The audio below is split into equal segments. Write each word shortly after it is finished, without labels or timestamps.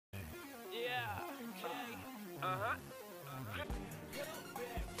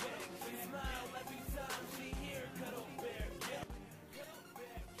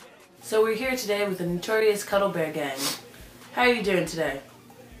So we're here today with the notorious Cuddle Bear Gang. How are you doing today?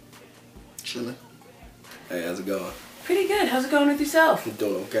 Chilling. Hey, how's it going? Pretty good. How's it going with yourself? I'm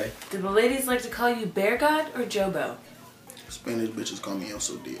doing okay. Do the ladies like to call you Bear God or Jobo? Spanish bitches call me El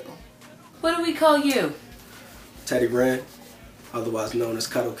Sodillo. What do we call you? Teddy Brand, otherwise known as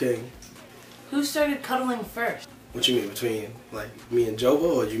Cuddle King. Who started cuddling first? What you mean, between like me and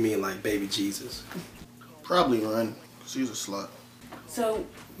Jobo, or you mean like baby Jesus? Probably Run, because he's a slut. So,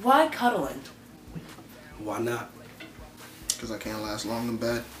 why cuddling? Why not? Because I can't last long in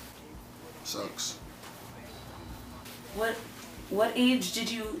bed. Sucks. What age did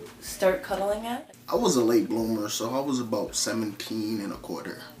you start cuddling at? I was a late bloomer, so I was about 17 and a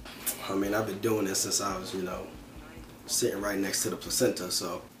quarter. I mean, I've been doing this since I was, sitting right next to the placenta,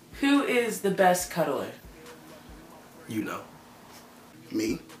 so. Who is the best cuddler? You know.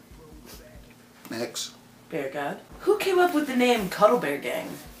 Me. Next. Bear God. Who came up with the name Cuddle Bear Gang?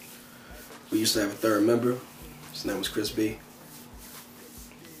 We used to have a third member. His name was Chris B.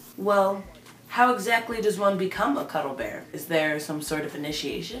 Well, how exactly does one become a cuddle bear? Is there some sort of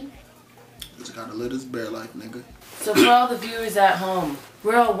initiation? Just gotta live this bear life, nigga. So for all the viewers at home,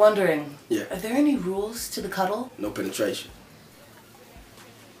 we're all wondering, Yeah. Are there any rules to the cuddle? No penetration.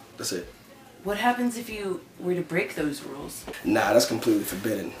 That's it. What happens if you were to break those rules? Nah, that's completely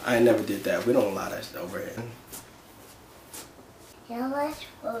forbidden. I ain't never did that. We don't allow that shit over here. You know what's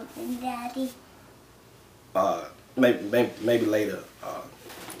broken, Daddy? Maybe later.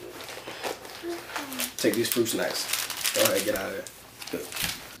 Take these fruit snacks. Go ahead, get out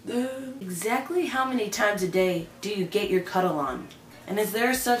of there. Exactly how many times a day do you get your cuddle on? And is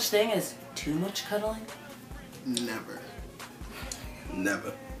there such thing as too much cuddling? Never.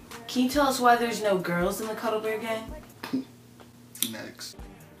 Never. Can you tell us why there's no girls in the Cuddle Bear Gang? Next.